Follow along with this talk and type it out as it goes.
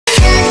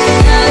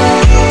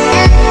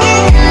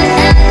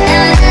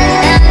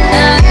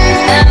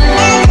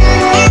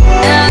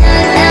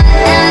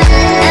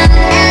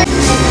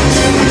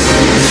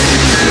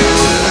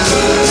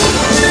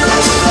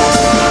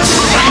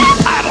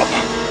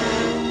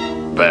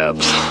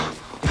Babs.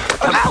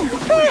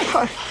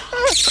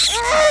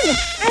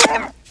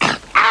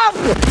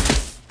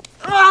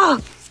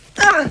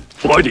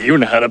 Boy, do you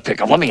know how to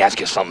pick 'em. Let me ask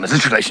you something. Is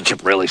this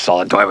relationship really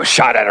solid? Do I have a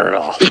shot at her at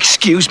all?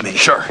 Excuse me.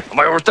 Sure. Have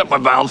I overstepped my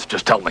bounds?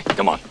 Just tell me.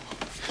 Come on.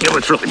 You know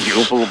what's really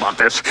beautiful about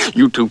this?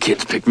 You two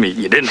kids picked me.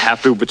 You didn't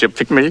have to, but you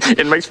picked me.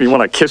 It makes me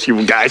want to kiss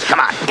you guys. Come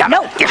on. Come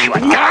on. Give me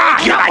one. Come on.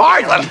 All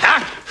right,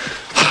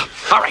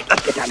 all right,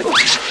 let's get down to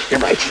business. You're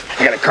right.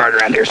 I got a card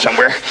around here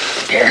somewhere.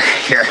 Here.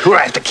 Who do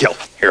I have to kill?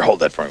 Here,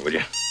 hold that for me, would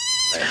you?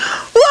 There.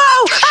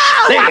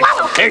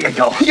 Whoa! There you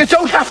go. You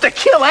don't have to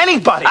kill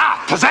anybody.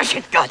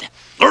 Possession. Good.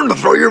 Learn to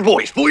throw your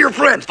voice. Fool your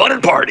friends. Fun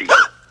at parties.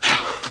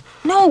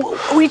 No,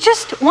 we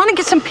just want to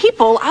get some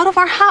people out of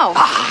our house.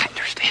 I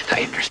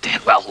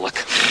understand. Well, look,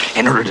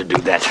 in order to do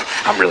that,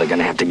 I'm really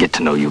gonna have to get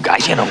to know you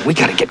guys. You know, we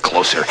gotta get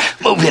closer.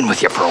 Move in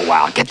with you for a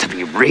while. Get to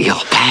be real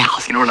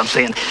pals. You know what I'm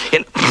saying?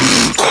 Save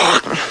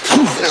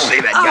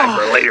that guy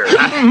for later,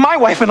 huh? My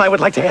wife and I would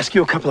like to ask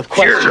you a couple of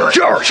questions.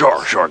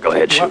 Sure. Go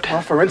ahead, shoot.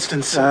 Well, for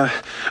instance,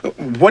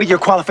 what are your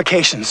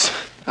qualifications?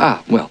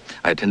 Well,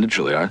 I attended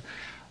Juilliard.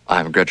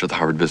 I'm a graduate of the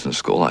Harvard Business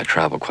School. I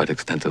travel quite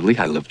extensively.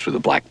 I lived through the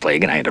Black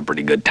Plague, and I had a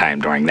pretty good time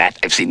during that.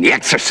 I've seen The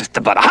Exorcist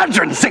about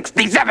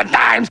 167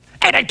 times,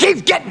 and it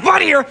keeps getting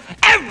funnier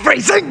every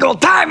single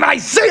time I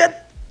see it.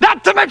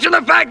 Not to mention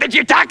the fact that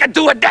you're talking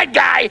to a dead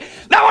guy.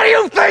 Now, what do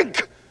you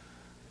think?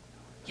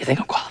 You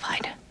think I'm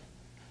qualified?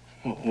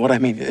 What I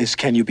mean is,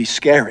 can you be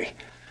scary?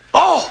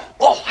 Oh,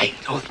 I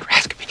know you're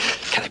asking me.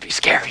 Can I be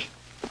scary?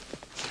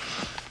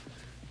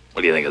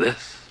 What do you think of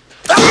this?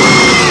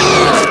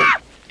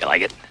 You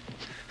like it?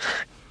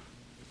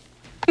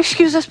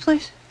 Excuse us,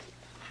 please.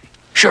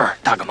 Sure,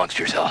 talk amongst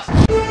yourselves.